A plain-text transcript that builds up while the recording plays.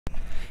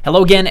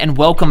Hello again, and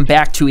welcome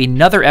back to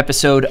another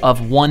episode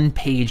of One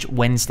Page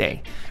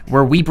Wednesday,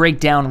 where we break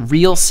down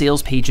real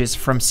sales pages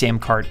from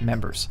Samcart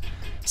members.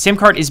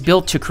 Samcart is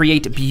built to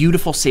create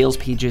beautiful sales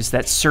pages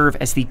that serve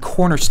as the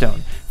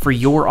cornerstone for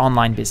your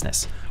online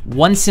business.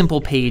 One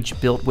simple page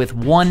built with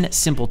one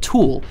simple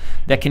tool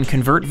that can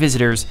convert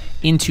visitors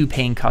into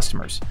paying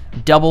customers,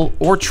 double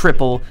or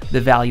triple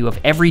the value of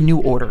every new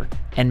order,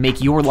 and make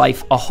your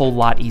life a whole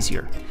lot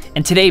easier.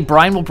 And today,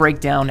 Brian will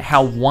break down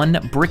how one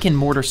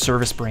brick-and-mortar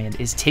service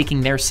brand is taking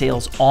their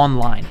sales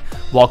online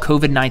while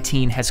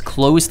COVID-19 has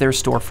closed their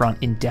storefront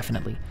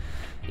indefinitely.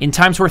 In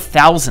times where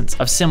thousands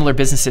of similar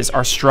businesses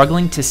are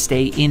struggling to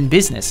stay in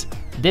business,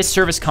 this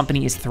service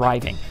company is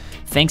thriving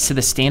thanks to the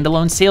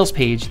standalone sales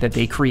page that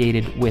they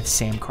created with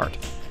Samcart.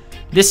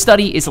 This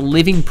study is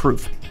living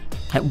proof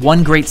that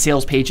one great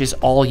sales page is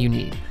all you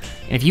need.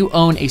 And if you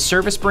own a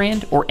service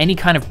brand or any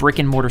kind of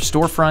brick-and-mortar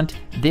storefront,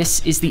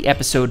 this is the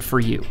episode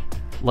for you.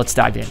 Let's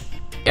dive in.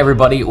 Hey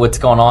everybody, what's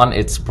going on?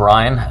 It's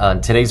Brian.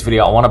 In today's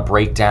video, I want to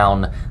break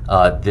down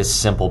this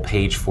simple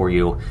page for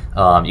you.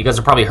 You guys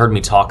have probably heard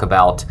me talk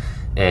about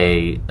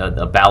a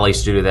ballet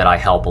studio that I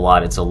help a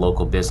lot. It's a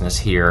local business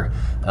here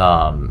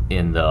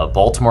in the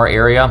Baltimore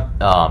area.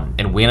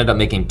 And we ended up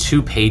making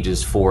 2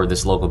 pages for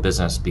this local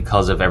business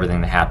because of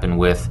everything that happened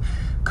with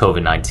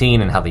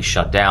COVID-19 and how they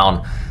shut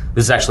down.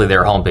 This is actually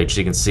their homepage.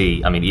 So you can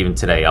see, I mean, even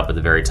today up at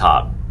the very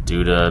top,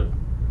 due to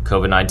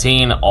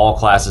COVID-19, all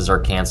classes are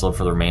canceled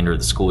for the remainder of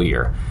the school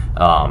year.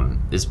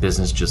 This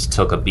business just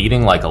took a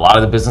beating like a lot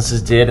of the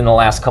businesses did in the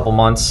last couple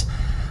months.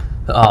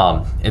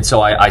 And so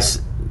I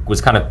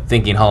was kind of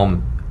thinking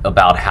home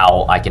about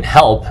how I can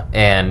help.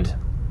 And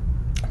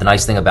the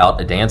nice thing about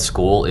a dance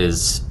school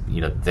is,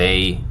 you know,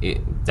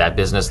 that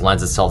business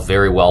lends itself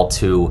very well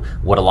to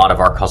what a lot of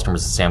our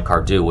customers at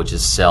Samcart do, which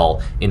is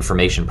sell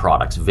information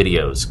products,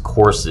 videos,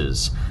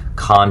 courses,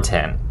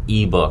 content,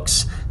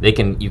 ebooks.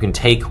 You can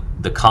take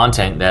the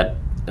content that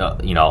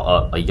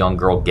a young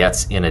girl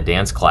gets in a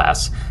dance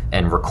class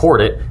and record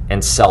it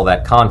and sell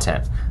that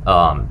content.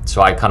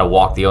 So I kind of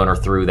walked the owner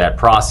through that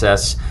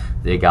process.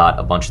 They got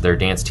a bunch of their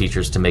dance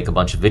teachers to make a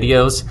bunch of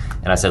videos,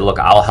 and I said, look,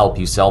 I'll help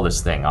you sell this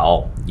thing.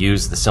 I'll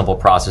use the simple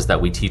process that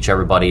we teach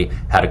everybody,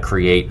 how to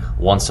create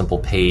one simple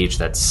page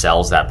that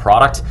sells that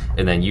product,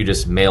 and then you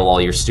just mail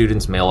all your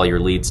students, mail all your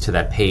leads to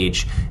that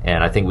page,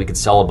 and I think we could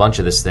sell a bunch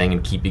of this thing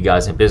and keep you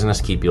guys in business,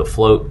 keep you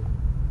afloat,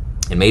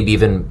 and maybe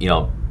even,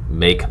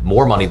 make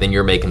more money than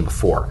you're making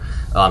before.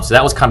 So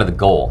that was kind of the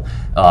goal.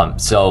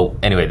 So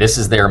anyway, this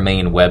is their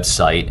main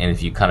website, and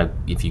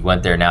if you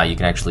went there now, you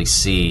can actually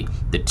see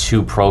the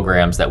 2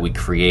 programs that we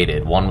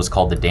created. One was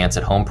called the Dance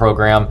at Home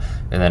program,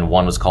 and then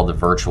one was called the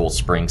Virtual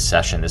Spring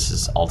Session.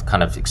 I'll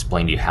kind of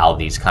explain to you how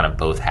these kind of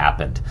both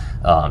happened.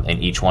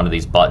 And each one of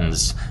these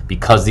buttons,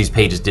 because these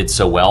pages did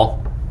so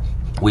well,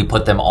 we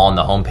put them on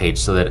the homepage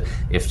so that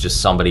if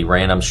just somebody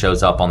random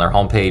shows up on their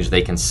homepage,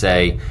 they can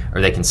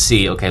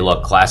see, okay,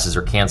 look, classes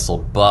are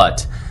canceled,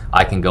 but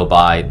I can go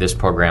buy this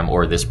program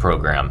or this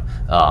program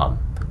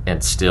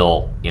and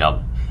still,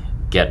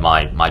 get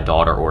my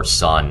daughter or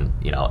son,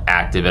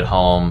 active at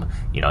home,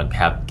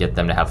 get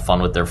them to have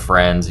fun with their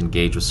friends,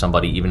 engage with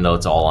somebody, even though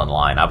it's all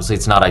online. Obviously,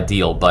 it's not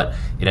ideal, but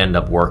it ended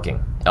up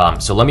working.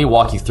 So let me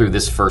walk you through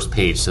this first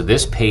page. So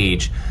this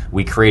page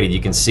we created, you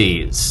can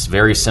see it's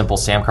very simple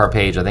Samcart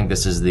page. I think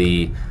this is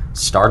the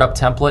startup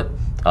template.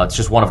 It's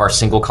just one of our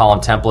single column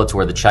templates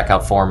where the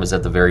checkout form is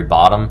at the very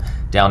bottom.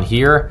 Down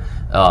here,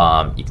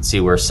 you can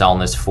see we're selling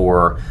this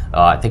for,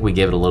 I think we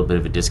gave it a little bit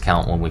of a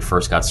discount when we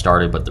first got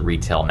started, but the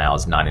retail now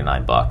is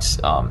 99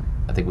 bucks. I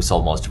think we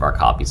sold most of our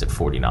copies at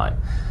 49.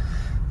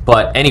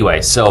 But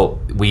anyway,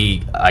 so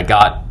I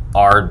got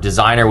our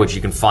designer, which you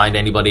can find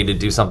anybody to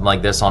do something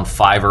like this on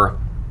Fiverr,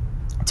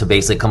 to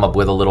basically come up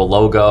with a little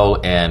logo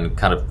and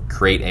kind of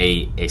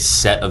create a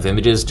set of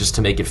images just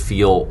to make it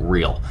feel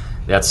real.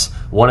 That's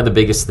one of the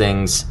biggest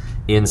things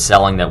in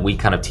selling that we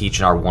kind of teach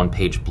in our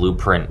one-page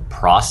blueprint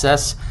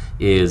process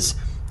is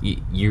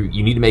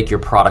you need to make your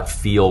product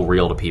feel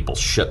real to people.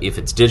 If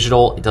it's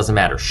digital, it doesn't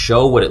matter.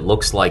 Show what it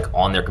looks like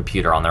on their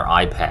computer, on their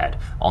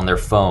iPad, on their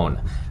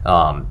phone.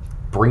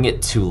 Bring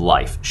it to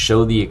life.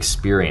 Show the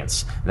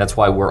experience. And that's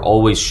why we're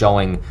always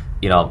showing,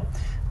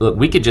 look,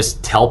 we could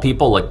just tell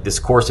people, like, this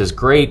course is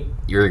great.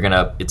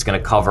 It's gonna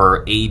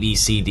cover A, B,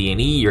 C, D, and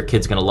E. Your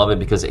kid's gonna love it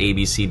because A,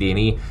 B, C, D, and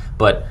E.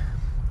 But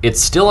it's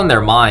still in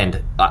their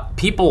mind.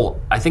 People,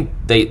 I think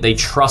they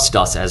trust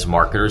us as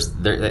marketers.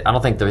 I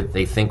don't think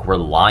they think we're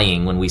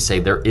lying when we say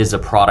there is a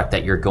product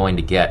that you're going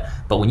to get.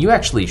 But when you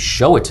actually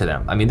show it to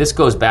them, I mean, this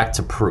goes back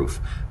to proof.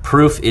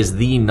 Proof is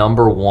the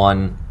number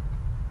 1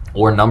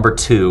 or number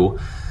 2,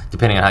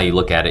 depending on how you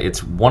look at it.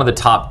 It's one of the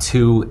top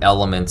 2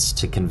 elements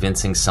to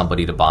convincing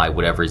somebody to buy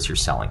whatever it is you're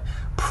selling.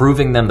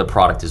 Proving them the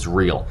product is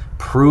real,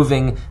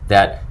 proving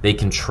that they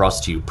can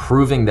trust you,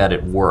 proving that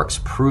it works,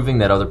 proving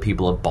that other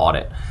people have bought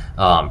it,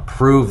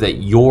 prove that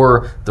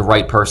you're the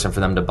right person for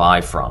them to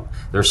buy from.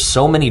 There's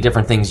so many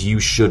different things you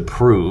should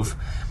prove,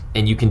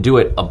 and you can do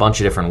it a bunch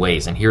of different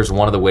ways. And here's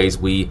one of the ways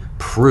we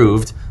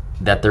proved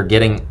that they're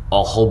getting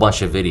a whole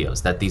bunch of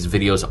videos, that these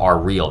videos are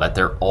real, that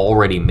they're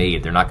already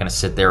made. They're not going to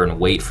sit there and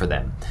wait for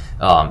them.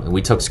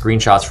 We took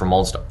screenshots from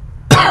almost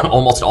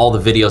all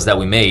the videos that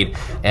we made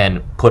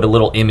and put a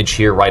little image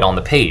here right on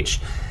the page.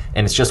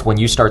 And it's just when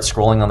you start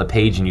scrolling on the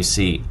page and you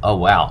see, oh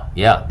wow,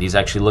 yeah, these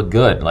actually look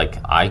good. Like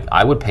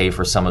I would pay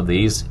for some of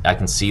these. I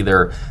can see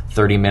they're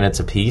 30 minutes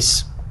a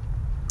piece.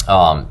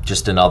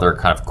 Just another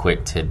kind of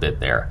quick tidbit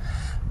there.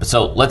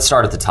 So let's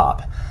start at the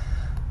top.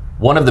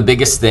 One of the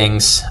biggest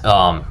things,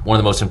 one of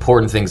the most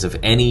important things of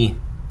any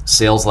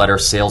sales letter,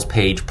 sales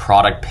page,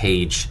 product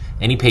page,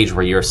 any page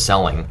where you're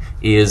selling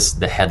is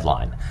the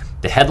headline.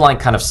 The headline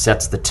kind of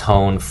sets the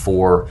tone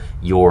for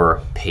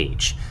your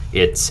page.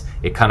 It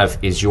kind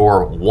of is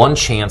your one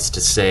chance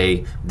to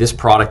say this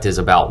product is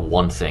about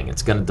one thing.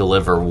 It's going to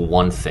deliver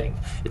one thing.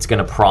 It's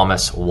going to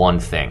promise one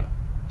thing.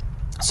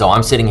 So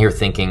I'm sitting here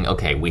thinking,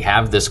 okay, we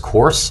have this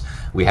course.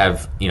 We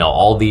have,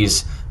 all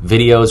these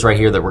videos right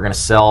here that we're going to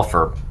sell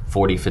for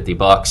 40, 50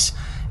 bucks.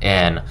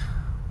 And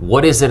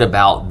what is it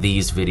about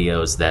these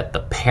videos that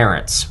the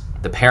parents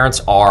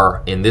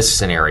are, in this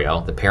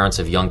scenario, the parents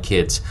of young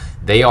kids,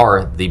 they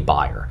are the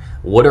buyer.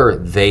 What are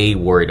they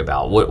worried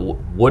about?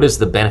 What is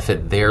the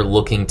benefit they're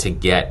looking to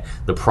get,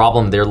 the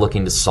problem they're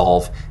looking to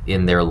solve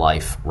in their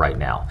life right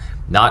now?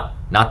 Not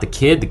the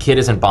kid. The kid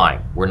isn't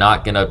buying. We're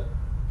not going to,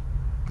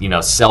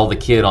 sell the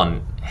kid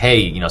on,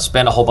 hey,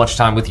 spend a whole bunch of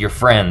time with your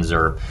friends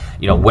or,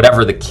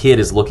 whatever the kid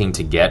is looking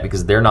to get,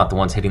 because they're not the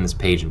ones hitting this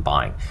page and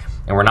buying.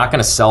 And we're not going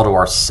to sell to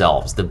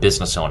ourselves, the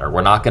business owner.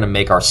 We're not going to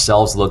make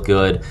ourselves look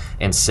good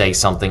and say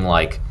something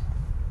like,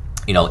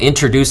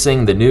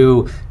 introducing the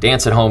new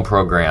Dance at Home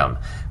program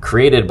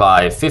created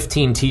by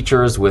 15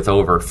 teachers with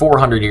over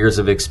 400 years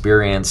of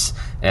experience,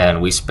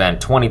 and we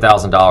spent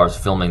 $20,000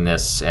 filming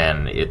this,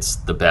 and it's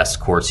the best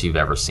course you've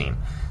ever seen.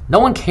 No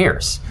one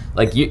cares.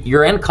 Like,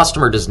 your end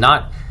customer does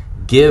not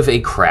give a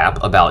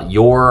crap about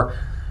your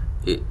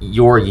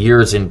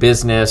years in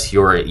business,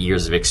 your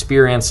years of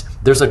experience.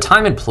 There's a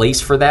time and place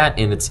for that,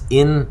 and it's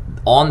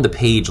on the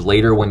page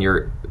later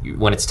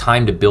when it's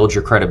time to build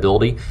your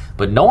credibility.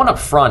 But no one up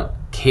front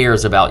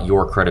cares about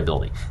your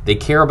credibility. They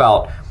care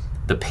about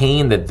the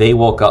pain that they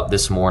woke up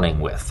this morning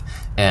with,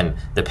 and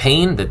the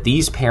pain that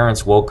these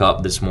parents woke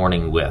up this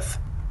morning with.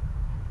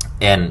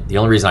 And the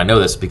only reason I know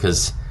this is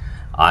because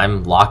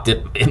I'm locked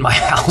in my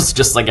house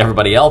just like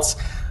everybody else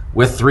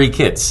with 3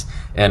 kids,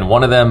 and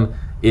one of them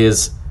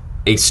is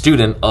a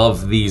student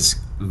of these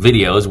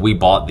videos. We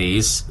bought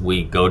these,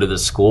 we go to the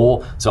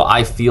school, so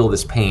I feel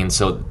this pain.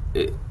 So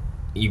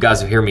you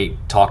guys have heard me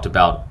talk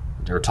about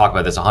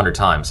this 100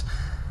 times.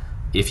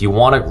 If you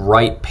want to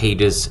write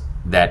pages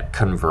that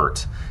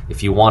convert,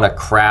 if you want to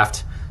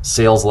craft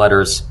sales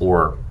letters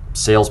or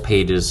sales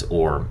pages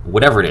or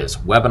whatever it is,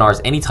 webinars,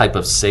 any type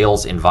of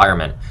sales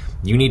environment,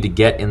 you need to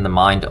get in the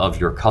mind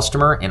of your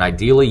customer, and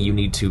ideally you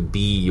need to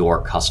be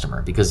your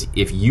customer. Because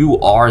if you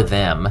are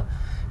them,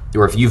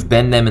 or if you've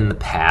been them in the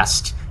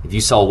past, if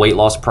you sell a weight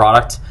loss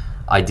product,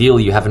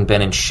 ideally you haven't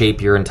been in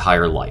shape your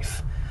entire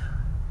life.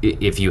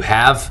 If you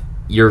have,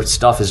 your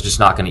stuff is just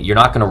you're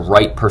not going to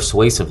write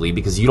persuasively,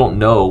 because you don't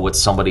know what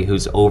somebody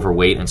who's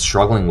overweight and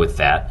struggling with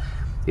that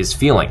is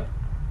feeling.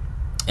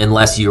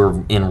 Unless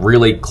you're in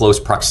really close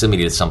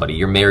proximity to somebody,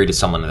 you're married to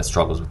someone that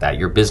struggles with that,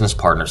 your business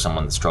partner,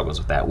 someone that struggles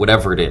with that,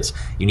 whatever it is,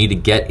 you need to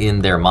get in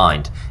their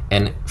mind.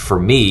 And for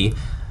me,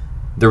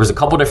 there was a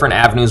couple different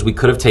avenues we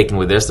could have taken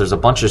with this. There's a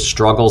bunch of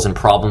struggles and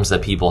problems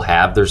that people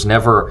have. There's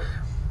never,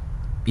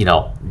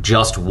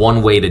 just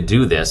one way to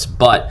do this,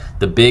 but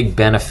the big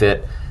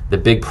benefit, the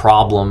big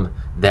problem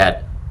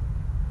that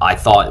I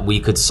thought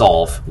we could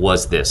solve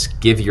was this: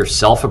 give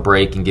yourself a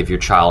break and give your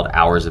child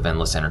hours of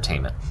endless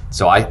entertainment.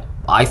 So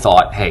I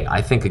thought, hey,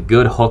 I think a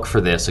good hook for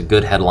this, a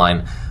good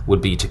headline would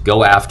be to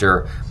go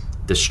after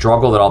the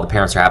struggle that all the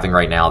parents are having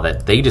right now,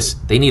 that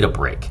they need a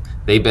break.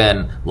 They've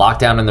been locked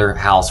down in their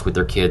house with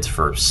their kids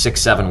for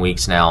 6-7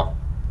 weeks now.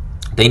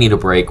 They need a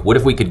break. What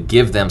if we could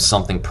give them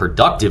something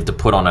productive to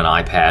put on an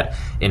iPad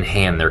and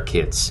hand their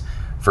kids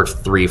for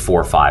 3,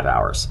 4, 5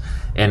 hours?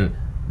 And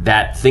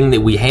that thing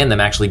that we hand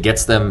them actually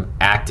gets them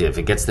active.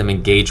 It gets them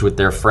engaged with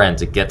their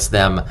friends. It gets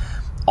them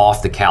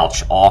off the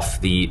couch,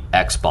 off the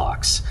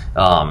Xbox.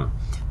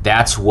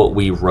 That's what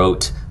we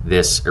wrote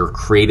this or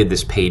created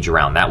this page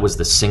around. That was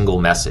the single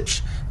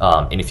message.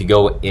 And if you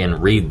go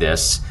and read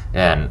this,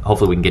 and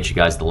hopefully we can get you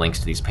guys the links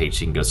to these pages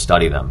so you can go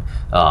study them.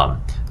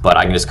 But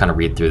I can just kind of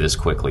read through this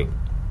quickly.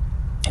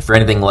 If you're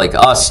anything like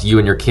us, you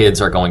and your kids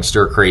are going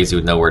stir crazy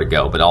with nowhere to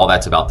go, but all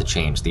that's about to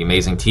change. The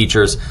amazing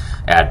teachers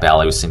at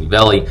Ballet with Cindy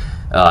Belli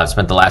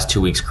spent the last 2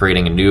 weeks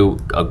creating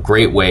a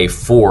great way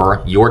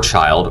for your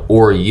child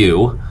or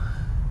you.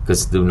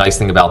 Because the nice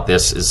thing about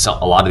this is a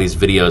lot of these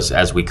videos,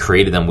 as we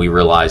created them, we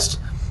realized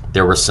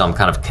there were some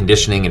kind of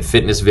conditioning and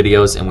fitness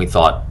videos, and we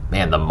thought,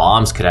 man, the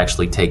moms could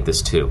actually take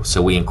this too.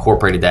 So we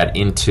incorporated that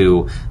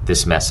into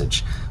this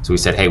message. So we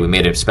said, hey, we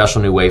made a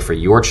special new way for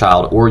your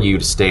child or you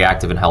to stay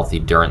active and healthy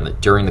during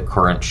the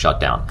current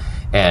shutdown.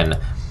 And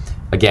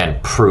again,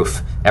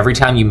 proof. Every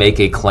time you make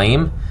a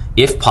claim,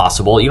 If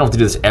possible, you don't have to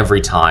do this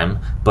every time,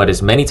 but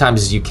as many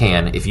times as you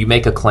can, if you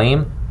make a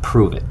claim,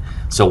 prove it.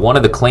 So one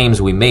of the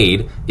claims we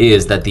made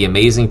is that the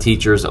amazing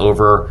teachers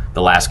over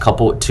the last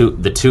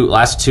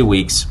last 2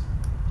 weeks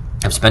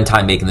have spent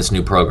time making this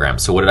new program.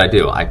 So what did I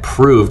do? I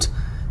proved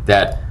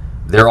that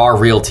there are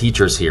real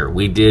teachers here.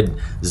 We did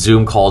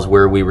Zoom calls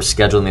where we were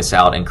scheduling this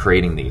out and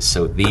creating these.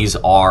 So these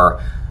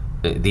are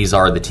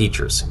the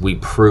teachers. We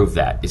proved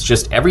that. It's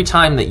just every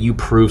time that you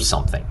prove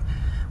something,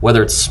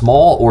 whether it's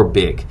small or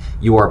big,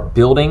 you're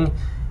building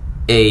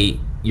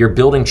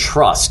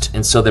trust.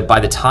 And so that by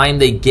the time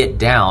they get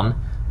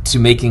down to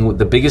making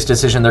the biggest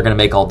decision they're going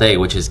to make all day,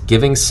 which is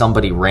giving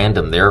somebody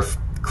random their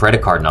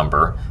credit card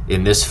number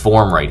in this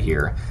form right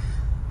here,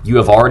 you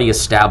have already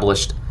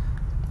established,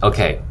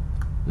 okay,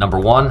 number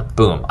one,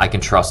 boom, I can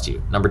trust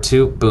you. Number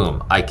two,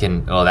 boom, I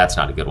can, oh, that's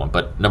not a good one,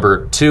 but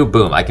number two,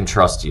 boom, I can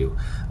trust you.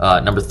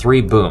 Number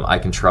three, boom, I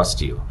can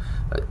trust you.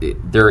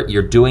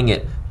 You're doing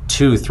it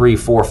 2, 3,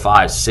 4,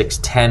 5, 6,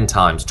 10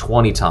 times,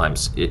 20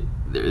 times.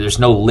 There's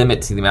no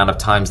limit to the amount of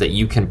times that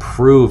you can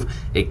prove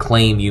a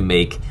claim you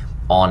make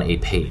on a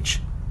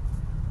page.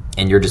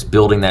 And you're just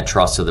building that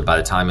trust so that by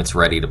the time it's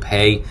ready to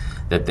pay,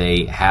 that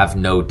they have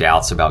no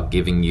doubts about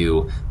giving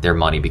you their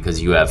money because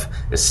you have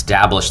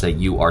established that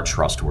you are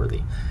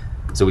trustworthy.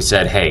 So we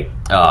said, hey,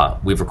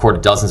 we've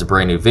recorded dozens of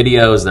brand new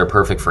videos. They're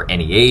perfect for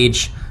any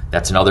age.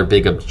 That's another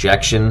big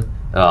objection.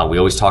 We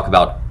always talk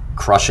about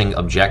crushing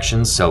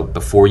objections. So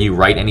before you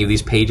write any of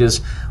these pages,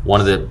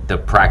 one of the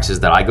practices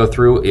that I go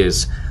through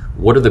is,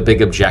 what are the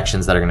big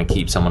objections that are going to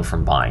keep someone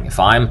from buying? If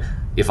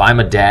I'm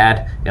a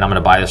dad and I'm going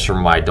to buy this for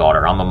my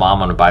daughter, I'm a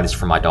mom, I'm going to buy this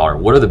for my daughter,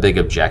 what are the big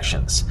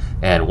objections?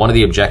 And one of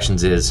the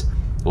objections is,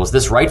 well, is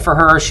this right for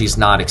her? She's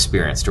not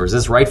experienced. Or is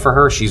this right for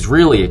her? She's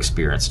really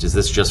experienced. Is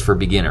this just for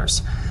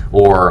beginners?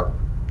 Or,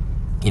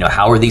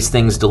 how are these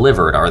things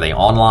delivered? Are they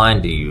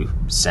online? Do you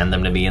send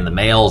them to me in the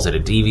mail? Is it a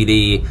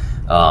DVD?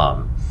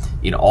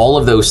 All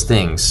of those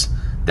things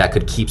that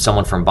could keep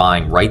someone from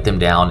buying, write them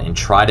down and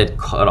try to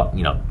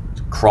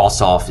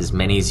cross off as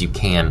many as you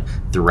can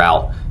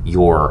throughout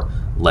your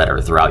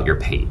letter, throughout your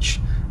page,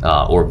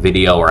 or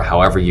video, or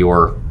however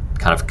you're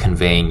kind of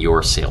conveying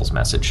your sales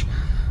message.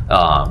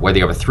 Whether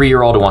you have a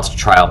 3-year-old who wants to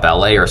try out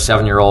ballet, or a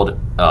 7-year-old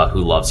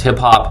who loves hip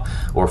hop,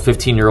 or a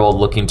 15-year-old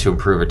looking to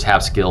improve her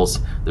tap skills,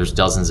 there's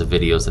dozens of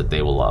videos that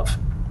they will love.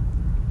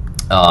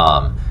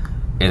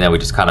 And then we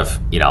just kind of,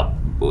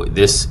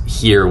 this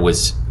here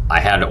was, I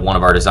had one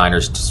of our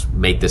designers just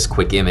make this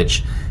quick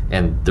image,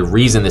 and the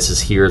reason this is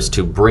here is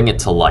to bring it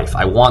to life.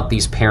 I want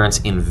these parents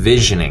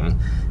envisioning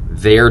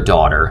their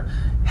daughter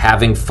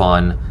having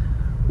fun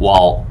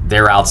while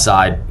they're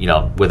outside,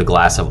 with a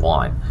glass of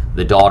wine.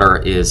 The daughter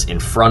is in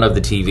front of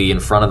the TV, in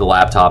front of the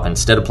laptop.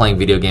 Instead of playing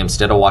video games,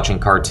 instead of watching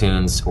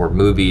cartoons or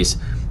movies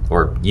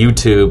or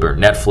YouTube or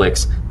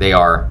Netflix, they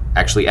are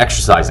actually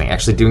exercising,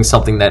 actually doing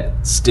something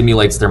that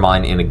stimulates their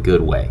mind in a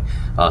good way.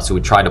 So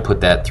we try to put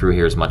that through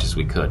here as much as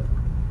we could.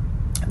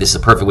 This is a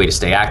perfect way to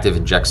stay active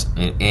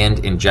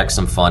and inject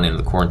some fun into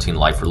the quarantine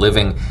life we're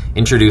living.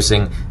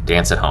 Introducing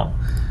Dance at Home.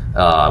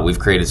 We've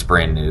created this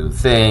brand new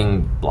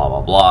thing, blah,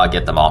 blah, blah.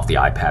 Get them off the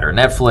iPad or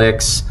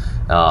Netflix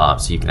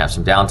so you can have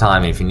some downtime.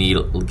 And if you need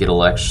to get a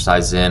little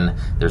exercise in,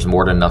 there's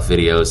more than enough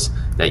videos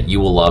that you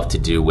will love to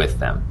do with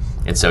them.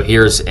 And so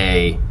here's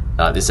this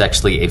is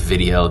actually a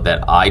video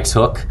that I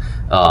took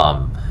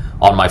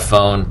on my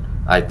phone.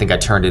 I think I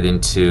turned it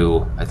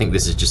into, I think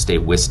this is just a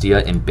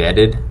Wistia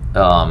embedded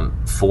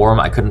form.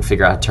 I couldn't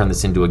figure out how to turn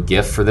this into a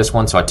GIF for this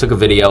one. So I took a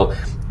video,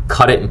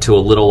 cut it into a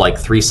little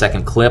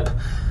 3-second clip,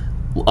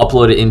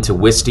 upload it into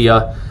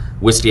Wistia.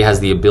 Wistia has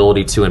the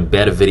ability to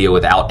embed a video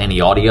without any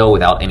audio,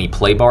 without any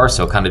play bar,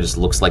 so it kind of just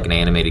looks like an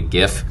animated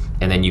GIF,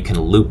 and then you can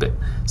loop it.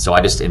 So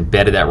I just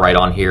embedded that right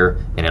on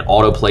here, and it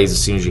auto plays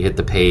as soon as you hit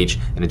the page,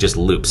 and it just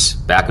loops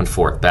back and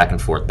forth, back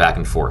and forth, back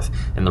and forth.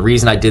 And the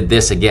reason I did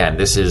this, again,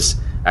 this is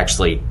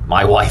actually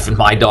my wife and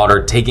my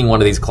daughter taking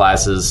one of these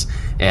classes,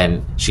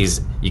 and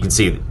you can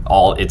see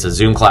it's a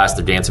Zoom class,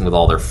 they're dancing with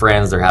all their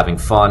friends, they're having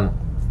fun.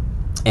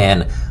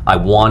 And I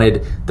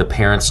wanted the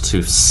parents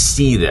to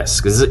see this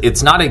because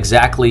it's not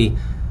exactly,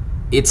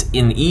 it's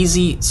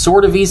an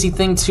sort of easy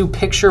thing to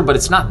picture, but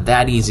it's not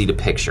that easy to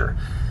picture.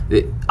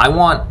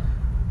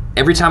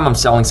 Every time I'm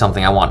selling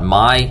something, I want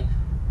my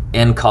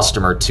end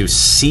customer to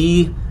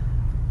see,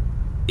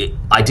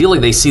 ideally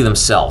they see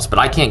themselves, but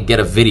I can't get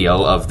a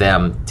video of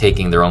them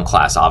taking their own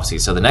class, obviously.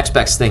 So the next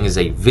best thing is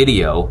a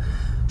video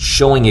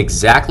showing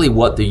exactly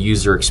what the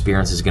user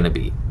experience is going to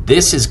be.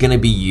 This is going to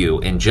be you.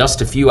 In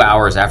just a few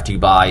hours after you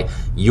buy,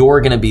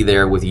 you're going to be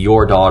there with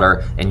your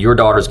daughter, and your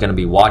daughter's going to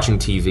be watching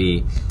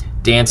TV,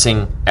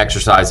 dancing,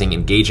 exercising,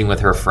 engaging with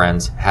her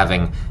friends,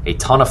 having a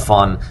ton of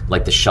fun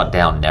like the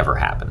shutdown never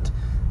happened.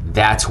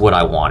 That's what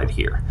I wanted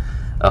here.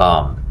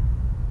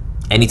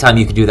 Anytime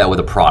you can do that with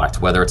a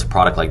product, whether it's a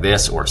product like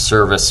this or a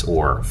service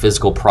or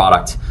physical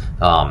product,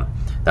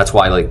 that's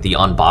why the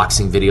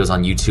unboxing videos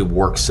on YouTube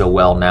work so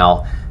well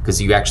now, because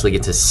you actually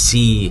get to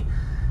see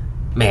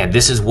man,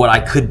 this is what I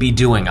could be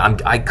doing.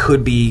 I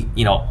could be,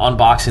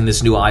 unboxing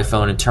this new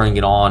iPhone and turning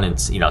it on and,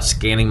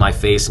 scanning my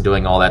face and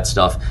doing all that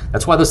stuff.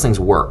 That's why those things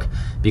work,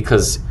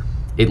 because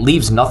it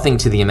leaves nothing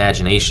to the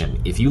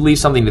imagination. If you leave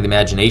something to the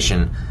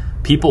imagination,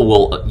 people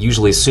will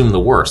usually assume the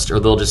worst, or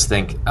they'll just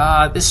think,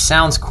 this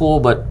sounds cool,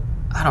 but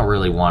I don't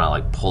really want to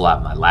like pull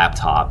out my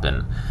laptop,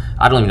 and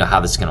I don't even know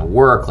how this is going to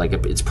work. Like,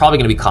 it's probably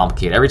going to be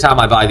complicated. Every time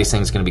I buy these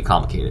things, it's going to be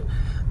complicated.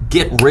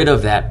 Get rid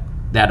of that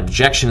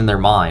objection in their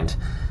mind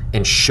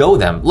and show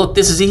them, look,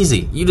 this is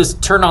easy. You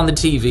just turn on the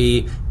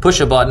TV, push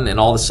a button, and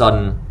all of a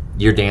sudden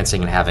you're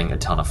dancing and having a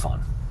ton of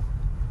fun.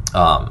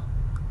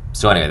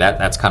 So anyway,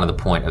 that's kind of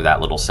the point of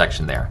that little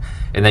section there.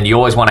 And then you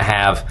always want to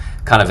have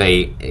kind of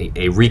a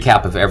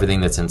recap of everything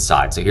that's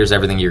inside. So here's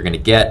everything you're going to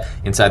get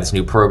inside this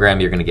new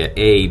program. You're going to get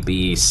A,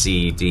 B,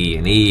 C, D,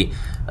 and E.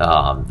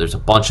 There's a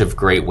bunch of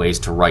great ways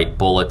to write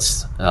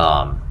bullets,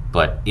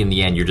 but in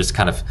the end, you're just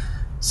kind of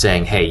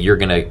saying, hey,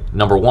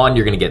 number one,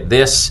 you're going to get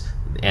this,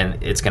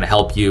 and it's going to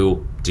help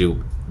you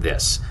do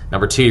this.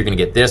 Number two, you're going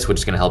to get this, which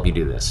is going to help you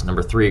do this.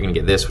 Number three, you're going to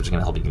get this, which is going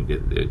to help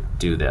you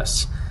do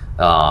this.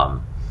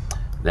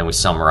 Then we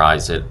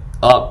summarize it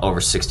up over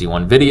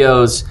 61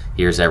 videos.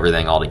 Here's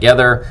everything all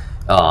together.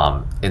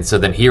 And so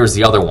then here's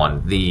the other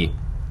one.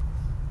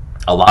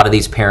 A lot of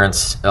these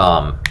parents,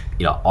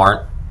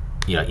 aren't,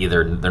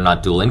 either they're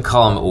not dual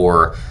income,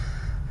 or,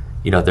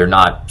 they're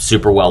not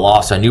super well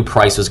off. So I knew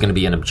price was going to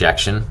be an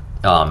objection.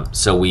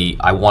 So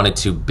I wanted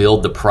to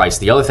build the price.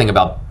 The other thing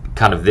about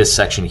kind of this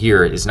section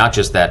here is not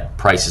just that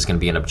price is going to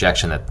be an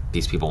objection, that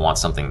these people want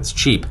something that's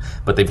cheap,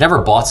 but they've never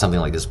bought something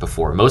like this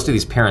before. Most of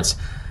these parents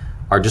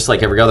are just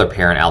like every other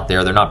parent out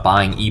there. They're not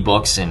buying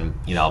ebooks and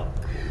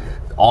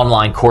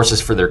online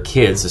courses for their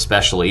kids,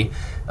 especially.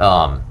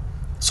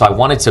 So I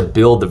wanted to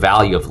build the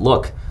value of,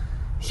 look,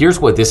 here's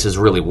what this is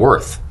really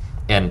worth,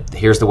 and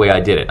here's the way I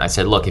did it. I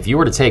said, look, if you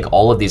were to take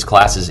all of these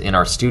classes in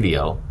our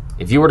studio,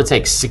 if you were to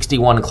take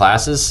 61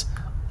 classes,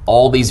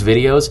 all these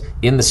videos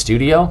in the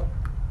studio,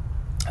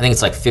 I think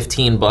it's like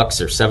 $15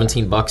 or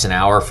 $17 an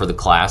hour for the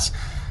class.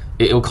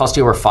 It would cost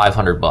you over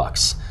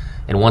 $500.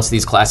 And once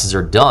these classes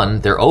are done,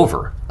 they're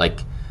over. Like,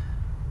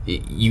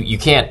 you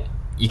can't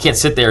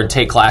sit there and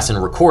take class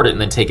and record it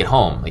and then take it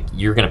home. Like,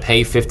 you're going to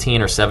pay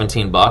 $15 or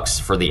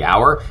 $17 for the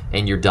hour,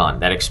 and you're done.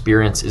 That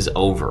experience is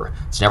over.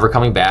 It's never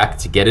coming back.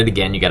 To get it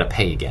again, you got to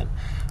pay again.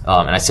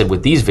 And I said,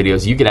 with these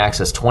videos, you get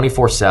access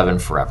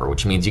 24/7 forever,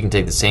 which means you can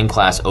take the same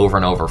class over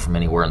and over from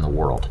anywhere in the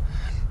world.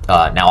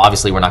 Now,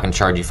 obviously, we're not going to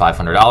charge you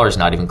 $500,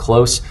 not even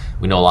close.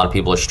 We know a lot of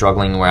people are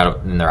struggling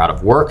and they're out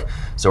of work,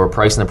 so we're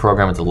pricing the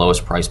program at the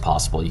lowest price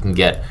possible. You can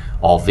get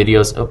all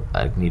videos. Oh,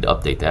 I need to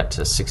update that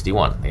to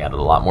 61. They added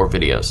a lot more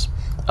videos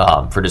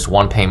for just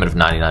one payment of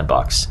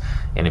 $99.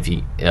 And if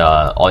you,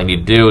 all you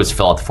need to do is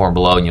fill out the form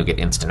below, and you'll get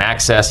instant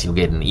access. You'll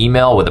get an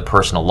email with a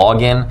personal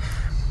login.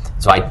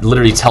 So I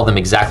literally tell them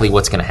exactly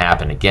what's going to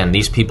happen. Again,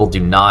 these people do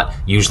not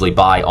usually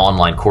buy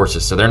online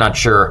courses, so they're not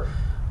sure,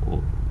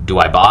 do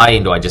I buy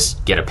and do I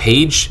just get a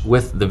page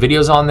with the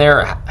videos on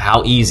there?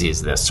 How easy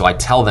is this? So I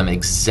tell them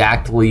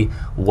exactly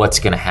what's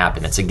going to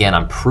happen. It's, again,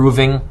 I'm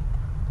proving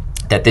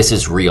that this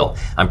is real.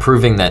 I'm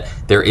proving that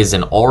there is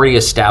an already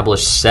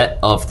established set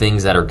of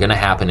things that are going to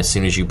happen as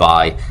soon as you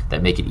buy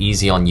that make it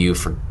easy on you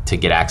to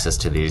get access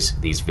to these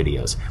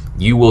videos.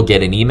 You will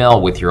get an email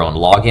with your own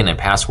login and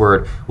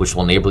password, which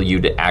will enable you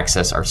to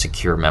access our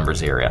secure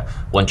members area.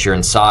 Once you're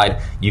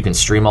inside, you can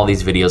stream all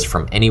these videos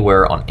from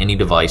anywhere on any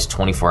device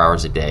 24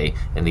 hours a day,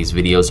 and these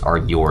videos are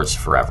yours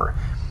forever.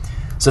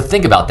 So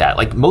think about that.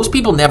 Like, most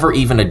people never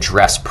even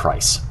address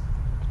price.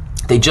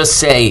 They just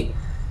say,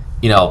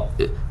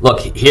 look,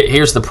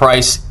 here's the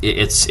price.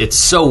 It's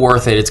so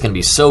worth it. It's going to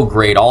be so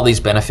great, all these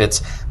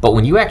benefits. But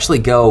when you actually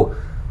go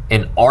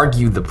and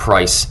argue the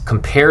price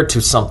compared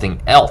to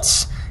something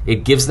else,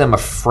 it gives them a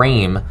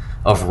frame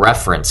of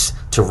reference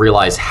to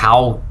realize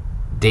how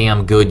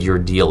damn good your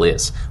deal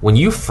is. When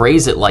you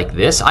phrase it like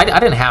this, I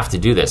didn't have to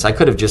do this. I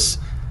could have just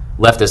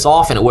left this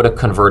off and it would have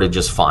converted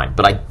just fine.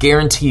 But I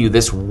guarantee you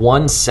this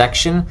one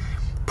section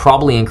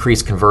probably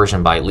increased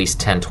conversion by at least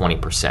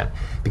 10-20%,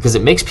 because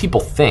it makes people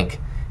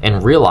think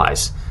and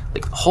realize,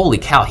 like, holy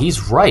cow,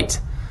 he's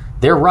right.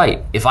 They're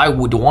right. If I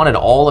would wanted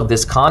all of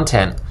this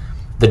content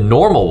the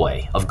normal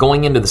way of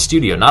going into the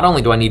studio, not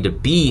only do I need to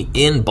be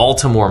in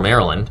Baltimore,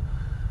 Maryland,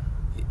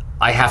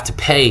 I have to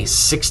pay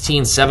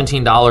 $16,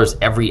 $17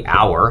 every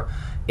hour,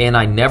 and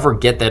I never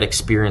get that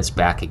experience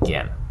back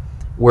again.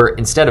 Where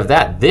instead of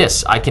that,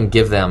 I can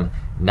give them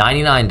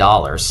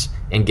 $99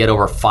 and get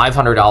over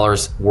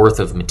 $500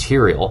 worth of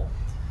material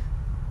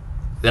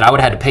that I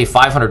would have had to pay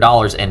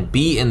 $500 and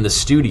be in the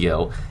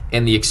studio,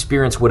 and the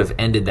experience would have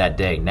ended that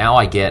day. Now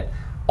I get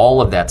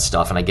all of that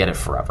stuff, and I get it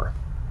forever.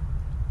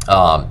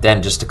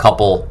 Then just a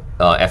couple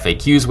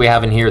FAQs we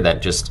have in here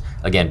that just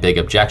again, big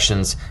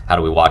objections. How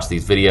do we watch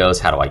these videos?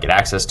 How do I get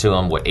access to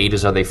them? What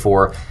ages are they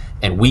for?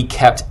 And we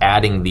kept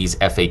adding these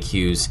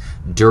FAQs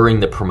during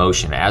the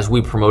promotion. As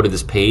we promoted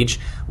this page,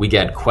 we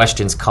get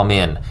questions come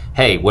in.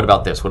 Hey, what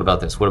about this? What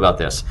about this? What about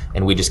this?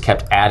 And we just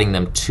kept adding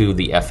them to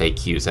the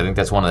FAQs. I think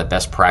that's one of the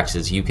best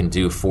practices you can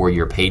do for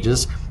your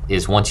pages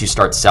is once you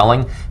start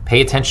selling,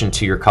 pay attention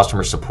to your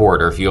customer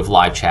support, or if you have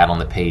live chat on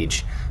the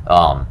page,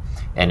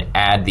 and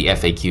add the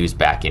FAQs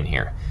back in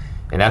here.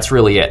 And that's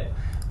really it.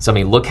 So I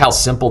mean, look how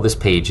simple this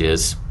page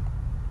is.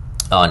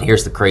 And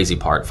here's the crazy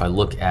part. If I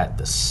look at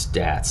the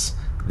stats,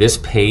 this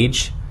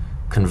page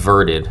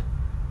converted,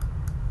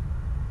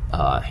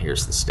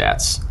 here's the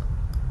stats,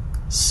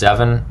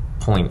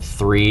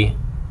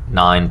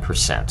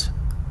 7.39%.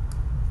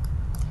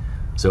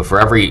 So for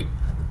every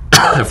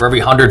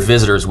 100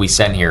 visitors we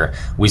sent here,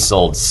 we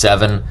sold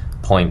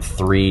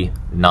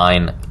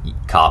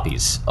 7.39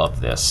 copies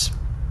of this.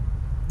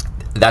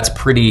 That's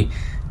pretty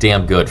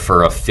damn good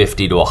for a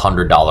 $50 to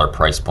 $100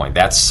 price point.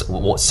 That's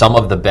some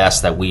of the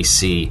best that we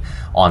see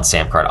on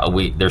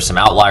Samcart. There's some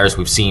outliers.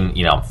 We've seen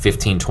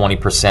 15,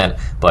 20%,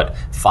 but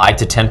 5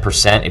 to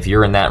 10%, if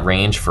you're in that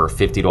range for a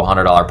 $50 to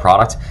 $100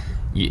 product,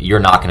 you're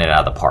knocking it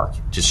out of the park.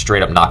 Just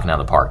straight up knocking it out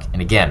of the park.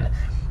 And again,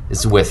 this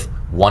is with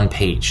one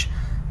page.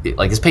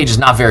 Like, this page is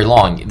not very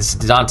long. This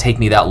did not take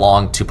me that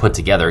long to put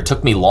together. It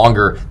took me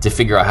longer to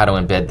figure out how to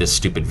embed this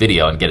stupid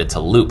video and get it to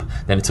loop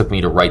than it took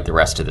me to write the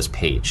rest of this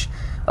page.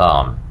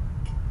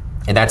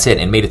 And that's it,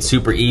 and made it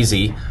super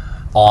easy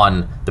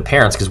on the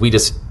parents because we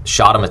just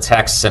shot them a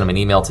text, sent them an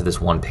email to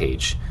this one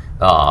page.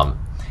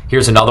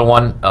 Here's another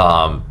one.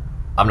 I'm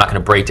not going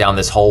to break down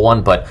this whole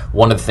one, but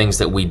one of the things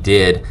that we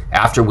did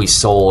after we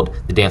sold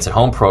the Dance at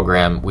Home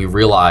program, we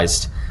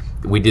realized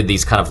we did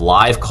these kind of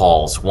live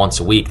calls once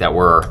a week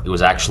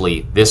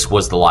this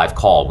was the live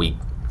call. We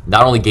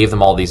not only gave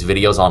them all these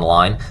videos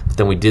online, but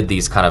then we did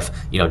these kind of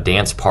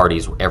dance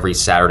parties every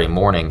Saturday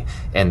morning,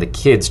 and the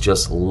kids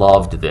just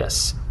loved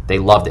this. They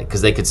loved it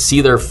because they could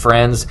see their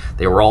friends.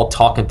 They were all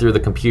talking through the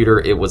computer.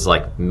 It was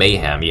like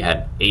mayhem. You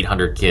had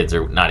 800 kids,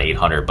 or not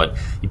 800, but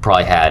you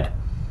probably had,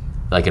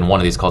 like in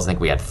one of these calls, I think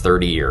we had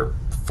 30 or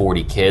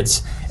 40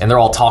 kids, and they're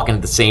all talking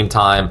at the same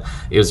time.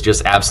 It was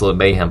just absolute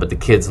mayhem, but the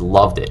kids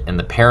loved it, and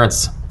the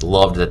parents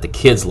loved that the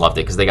kids loved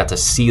it because they got to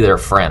see their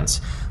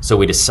friends. So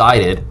we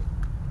decided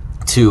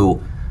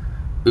to,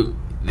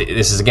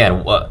 this is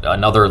again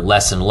another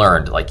lesson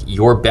learned, like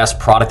your best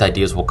product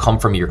ideas will come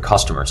from your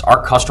customers.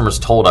 Our customers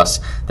told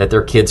us that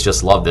their kids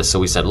just love this, so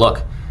we said,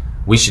 look,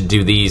 we should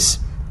do these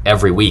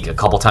every week, a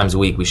couple times a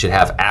week. We should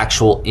have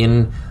actual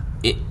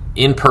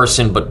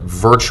in-person but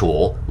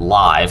virtual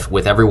live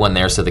with everyone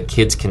there so the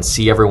kids can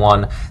see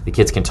everyone, the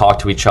kids can talk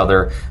to each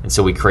other, and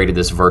so we created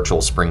this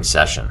virtual spring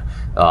session.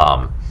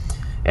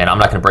 And I'm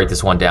not going to break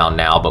this one down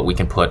now, but we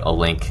can put a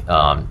link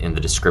in the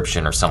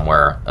description or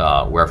somewhere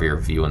wherever you're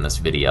viewing this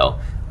video,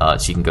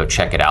 so you can go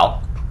check it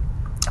out.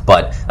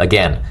 But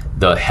again,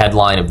 the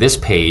headline of this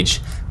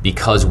page,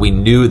 because we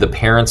knew the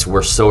parents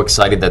were so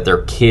excited that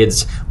their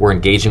kids were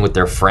engaging with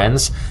their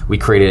friends, we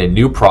created a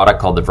new product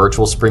called the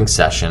Virtual Spring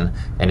Session.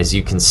 And as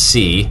you can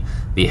see,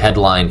 the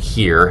headline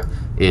here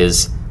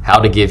is how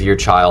to give your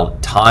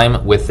child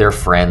time with their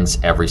friends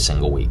every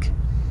single week.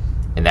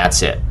 And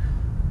that's it.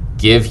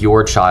 Give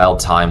your child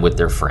time with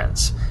their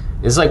friends.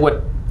 It's like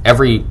what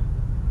every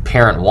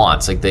parent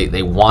wants. Like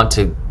they want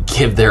to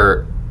give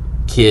their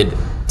kid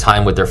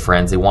time with their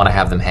friends. They want to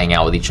have them hang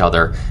out with each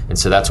other. And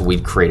so that's what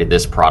we created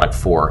this product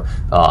for.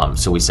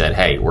 So we said,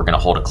 hey, we're going to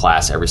hold a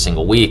class every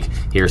single week.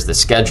 Here's the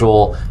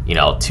schedule,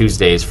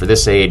 Tuesdays for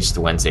this age,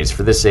 the Wednesdays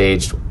for this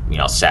age,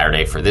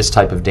 Saturday for this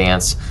type of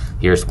dance.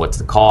 Here's what's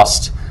the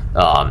cost.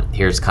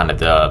 Here's kind of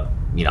the,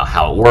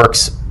 how it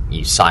works.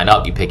 You sign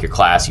up, you pick your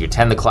class, you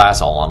attend the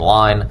class all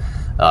online.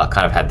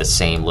 Kind of had the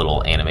same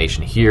little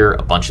animation here,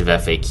 a bunch of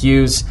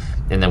FAQs,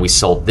 and then we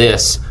sold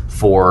this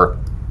for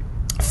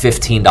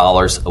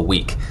 $15 a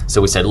week.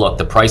 So we said, look,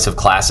 the price of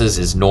classes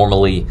is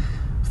normally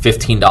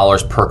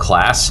 $15 per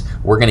class.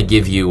 We're going to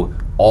give you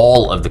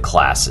all of the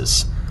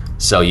classes.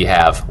 So you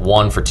have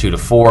one for 2 to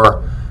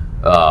 4,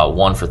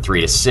 one for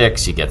 3 to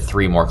 6. You get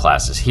 3 more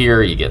classes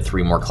here. You get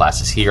 3 more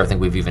classes here. I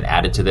think we've even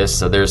added to this.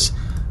 So there's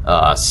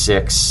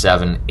 6,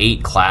 7,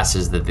 8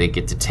 classes that they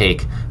get to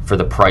take for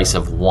the price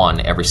of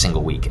one every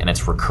single week, and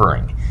it's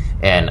recurring.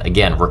 And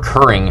again,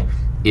 recurring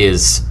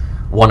is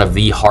one of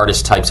the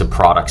hardest types of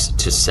products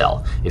to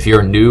sell. If you're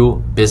a new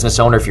business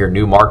owner, if you're a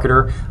new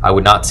marketer, I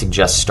would not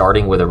suggest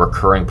starting with a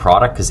recurring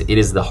product because it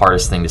is the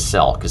hardest thing to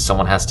sell, because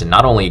someone has to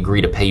not only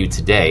agree to pay you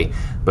today,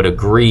 but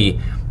agree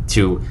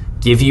to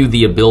give you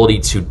the ability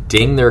to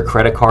ding their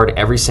credit card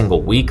every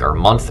single week or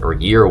month or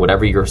year or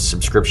whatever your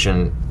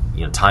subscription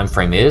time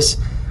frame is.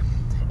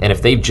 And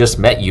if they've just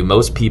met you,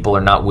 most people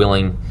are not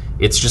willing.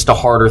 It's just a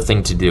harder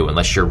thing to do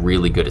unless you're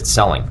really good at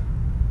selling.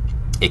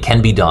 It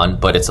can be done,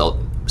 but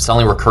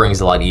selling recurring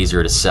is a lot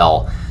easier to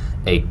sell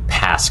a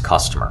past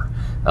customer.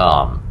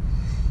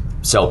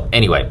 So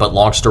anyway, but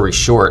long story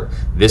short,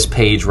 this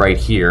page right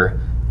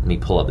here, let me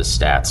pull up the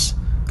stats,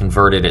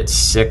 converted at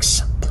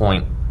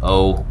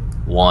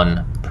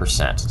 6.01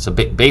 So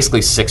basically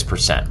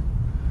 6%,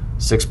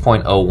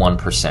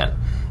 6.01%.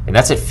 And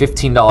that's at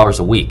 $15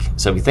 a week.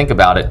 So if you think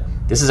about it,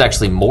 this is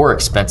actually more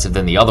expensive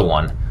than the other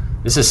one.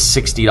 This is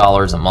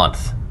 $60 a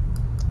month.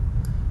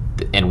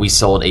 And we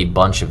sold a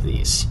bunch of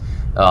these.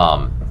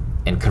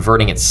 And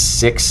converting at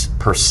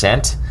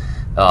 6%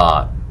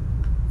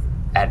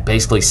 at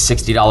basically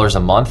 $60 a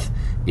month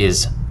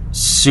is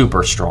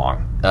super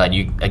strong.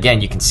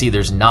 You can see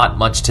there's not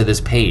much to this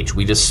page.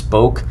 We just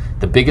spoke.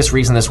 The biggest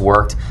reason this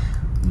worked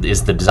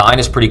is the design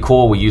is pretty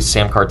cool. We used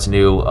Samcart's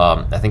new,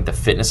 I think the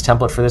fitness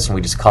template for this, and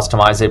we just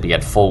customized it. We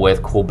had full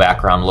width, cool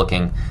background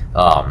looking.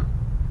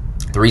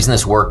 The reason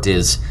this worked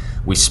is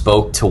we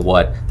spoke to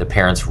what the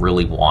parents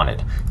really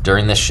wanted.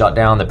 During this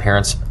shutdown, the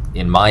parents,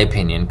 in my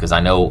opinion, because I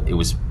know it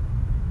was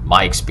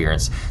my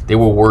experience, they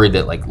were worried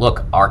that, like,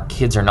 look, our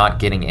kids are not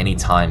getting any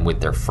time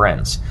with their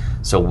friends.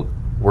 So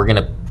we're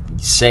going to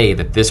say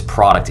that this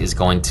product is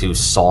going to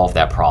solve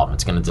that problem.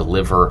 It's going to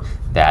deliver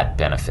that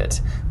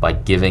benefit by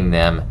giving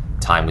them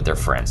time with their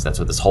friends. That's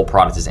what this whole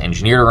product is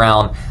engineered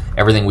around.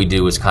 Everything we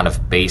do is kind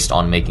of based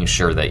on making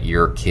sure that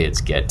your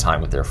kids get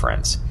time with their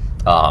friends.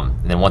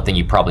 And then one thing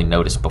you probably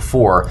noticed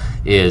before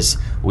is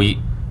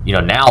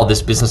now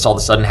this business all of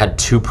a sudden had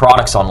 2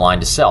 products online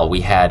to sell.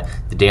 We had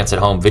the Dance at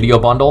Home video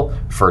bundle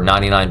for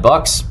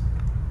 $99,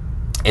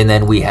 and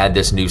then we had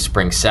this new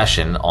spring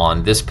session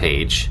on this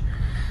page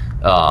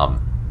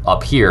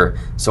up here.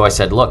 So I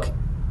said, look,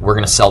 we're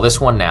going to sell this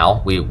one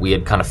now. We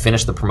had kind of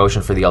finished the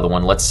promotion for the other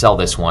one. Let's sell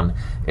this one.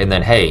 And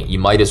then, hey, you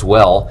might as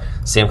well,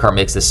 Samcart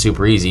makes this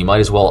super easy. You might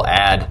as well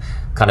add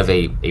kind of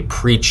a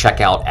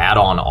pre-checkout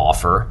add-on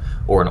offer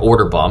or an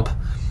order bump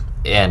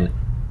and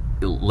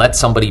let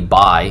somebody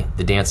buy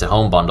the Dance at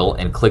Home bundle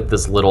and click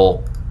this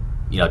little,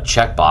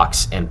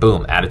 checkbox and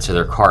boom, add it to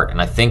their cart.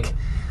 And I think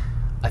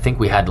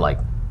we had like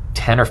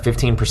 10 or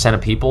 15%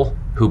 of people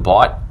who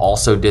bought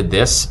also did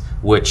this,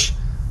 which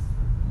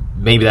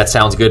maybe that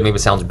sounds good, maybe it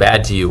sounds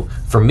bad to you.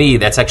 For me,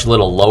 that's actually a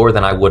little lower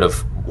than I would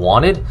have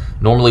wanted.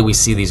 Normally we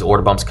see these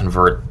order bumps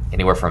convert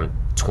anywhere from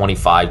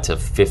 25 to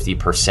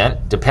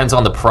 50%. Depends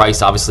on the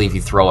price. Obviously, if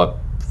you throw a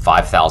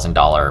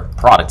 $5,000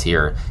 product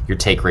here, your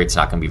take rate's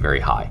not going to be very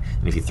high.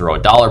 And if you throw a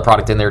 $1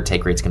 product in there,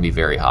 take rate's going to be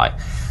very high.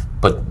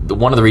 But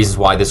one of the reasons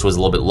why this was a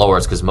little bit lower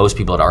is because most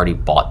people had already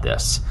bought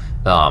this.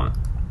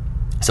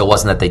 So it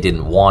wasn't that they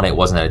didn't want it. It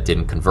wasn't that it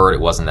didn't convert.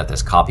 It wasn't that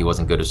this copy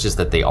wasn't good. It's just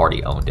that they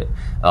already owned it.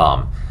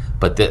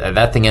 But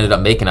that thing ended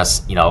up making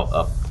us,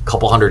 a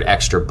couple $100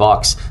 extra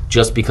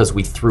just because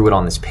we threw it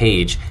on this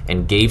page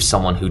and gave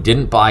someone who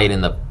didn't buy it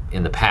in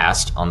the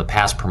past, on the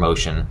past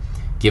promotion,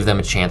 give them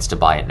a chance to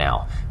buy it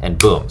now. And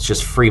boom, it's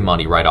just free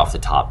money right off the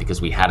top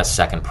because we had a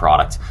second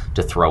product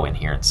to throw in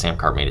here, and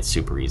Samcart made it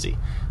super easy.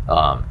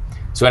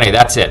 So anyway,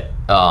 that's it.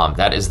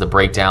 That is the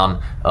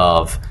breakdown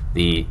of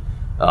the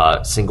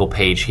single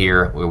page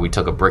here, where we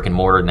took a brick and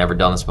mortar, never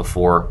done this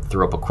before,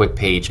 threw up a quick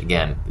page.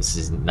 Again, this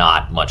is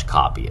not much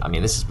copy. I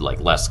mean, this is like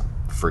less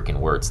freaking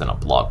words than a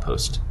blog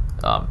post,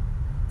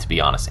 to be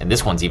honest. And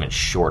this one's even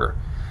shorter.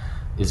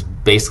 It's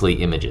basically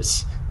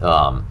images,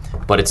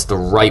 but it's the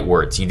right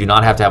words. You do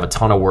not have to have a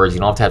ton of words. You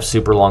don't have to have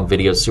super long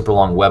videos, super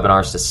long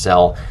webinars to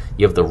sell.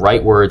 You have the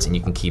right words, and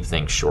you can keep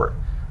things short.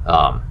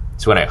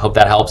 So anyway, I hope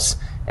that helps.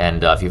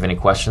 And if you have any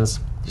questions,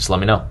 just let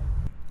me know.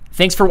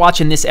 Thanks for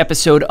watching this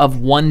episode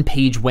of One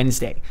Page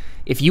Wednesday.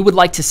 If you would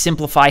like to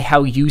simplify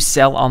how you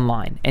sell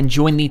online and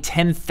join the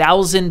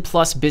 10,000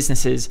 plus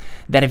businesses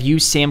that have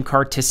used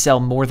Samcart to sell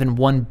more than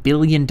 $1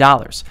 billion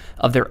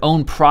of their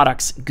own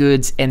products,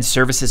 goods, and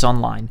services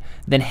online,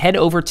 then head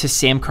over to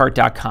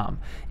samcart.com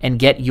and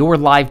get your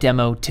live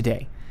demo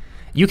today.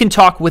 You can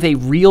talk with a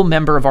real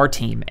member of our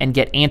team and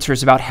get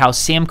answers about how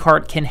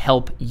Samcart can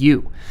help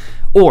you.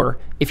 Or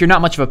if you're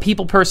not much of a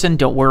people person,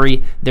 don't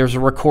worry, there's a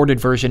recorded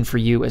version for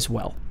you as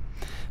well.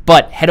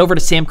 But head over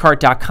to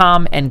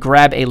samcart.com and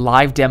grab a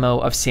live demo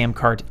of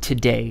Samcart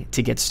today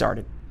to get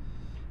started.